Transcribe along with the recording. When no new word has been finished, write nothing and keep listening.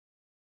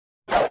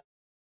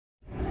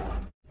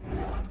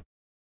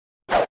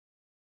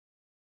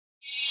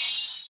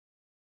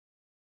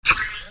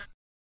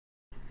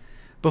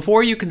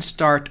Before you can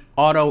start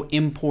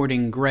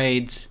auto-importing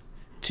grades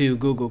to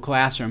Google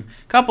Classroom,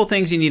 a couple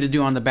things you need to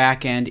do on the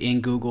back end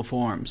in Google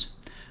Forms.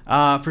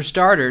 For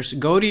starters,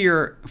 go to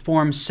your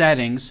form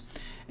settings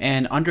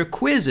and under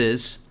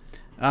quizzes,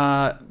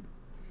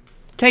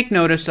 take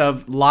notice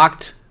of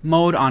locked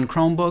mode on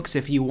Chromebooks.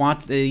 If you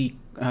want the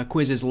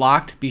quizzes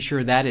locked, be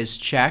sure that is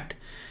checked.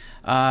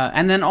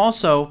 And then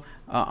also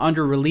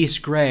under release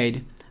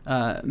grade,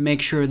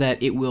 make sure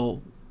that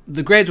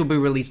the grades will be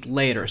released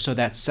later, so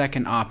that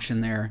second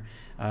option there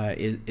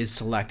is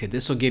selected.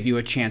 This will give you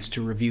a chance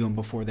to review them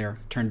before they're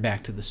turned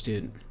back to the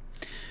student.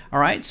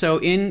 Alright, so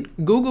in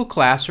Google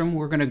Classroom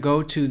we're going to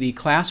go to the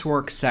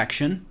classwork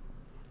section,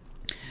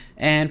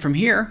 and from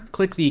here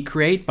click the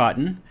Create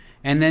button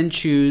and then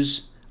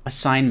choose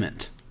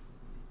Assignment.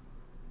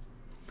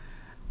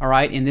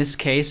 Alright, in this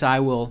case I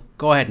will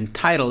go ahead and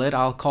title it.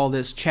 I'll call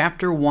this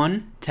Chapter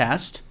 1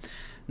 Test.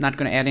 I'm not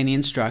going to add any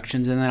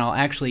instructions, and then I'll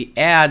actually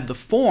add the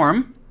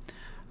form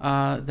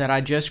that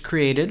I just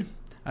created.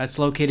 It's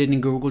located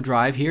in Google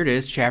Drive. Here it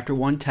is, Chapter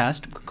 1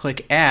 Test.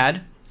 Click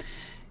Add,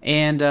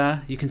 and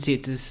you can see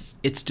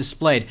it's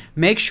displayed.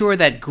 Make sure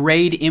that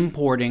grade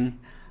importing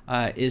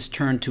is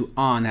turned to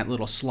on, that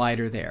little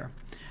slider there.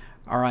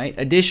 Alright,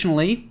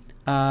 additionally,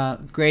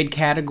 grade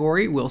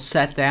category, we'll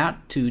set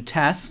that to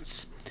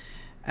tests.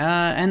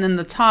 And then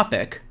the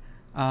topic,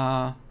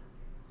 I'll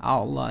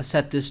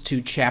set this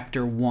to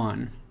Chapter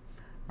 1.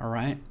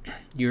 Alright,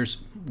 yours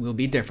will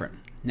be different.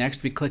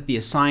 Next we click the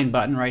Assign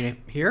button right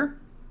here.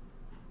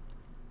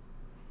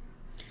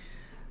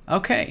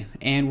 Okay,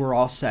 and we're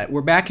all set.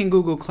 We're back in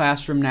Google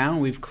Classroom now.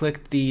 We've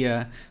clicked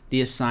the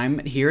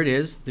assignment. Here it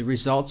is. The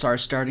results are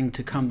starting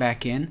to come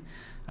back in.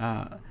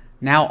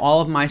 Now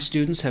all of my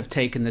students have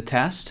taken the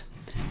test.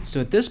 So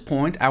at this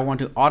point I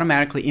want to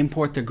automatically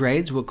import the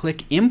grades. We'll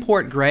click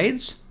Import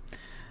Grades.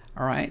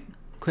 Alright,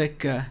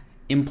 click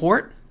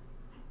Import.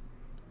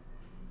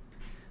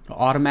 It'll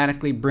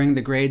automatically bring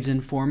the grades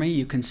in for me.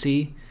 You can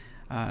see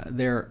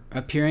they're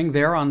appearing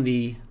there on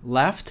the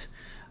left.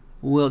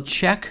 We'll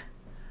check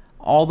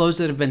all those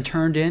that have been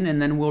turned in,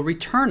 and then we'll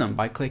return them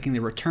by clicking the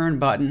Return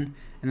button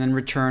and then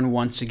return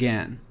once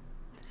again.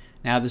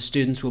 Now the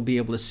students will be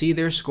able to see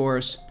their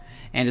scores,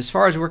 and as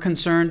far as we're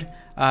concerned,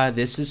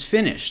 this is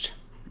finished.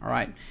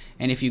 Alright,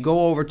 and if you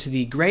go over to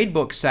the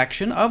Gradebook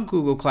section of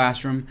Google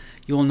Classroom,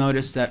 you'll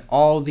notice that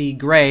all the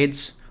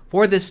grades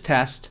for this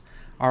test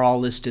are all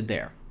listed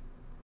there.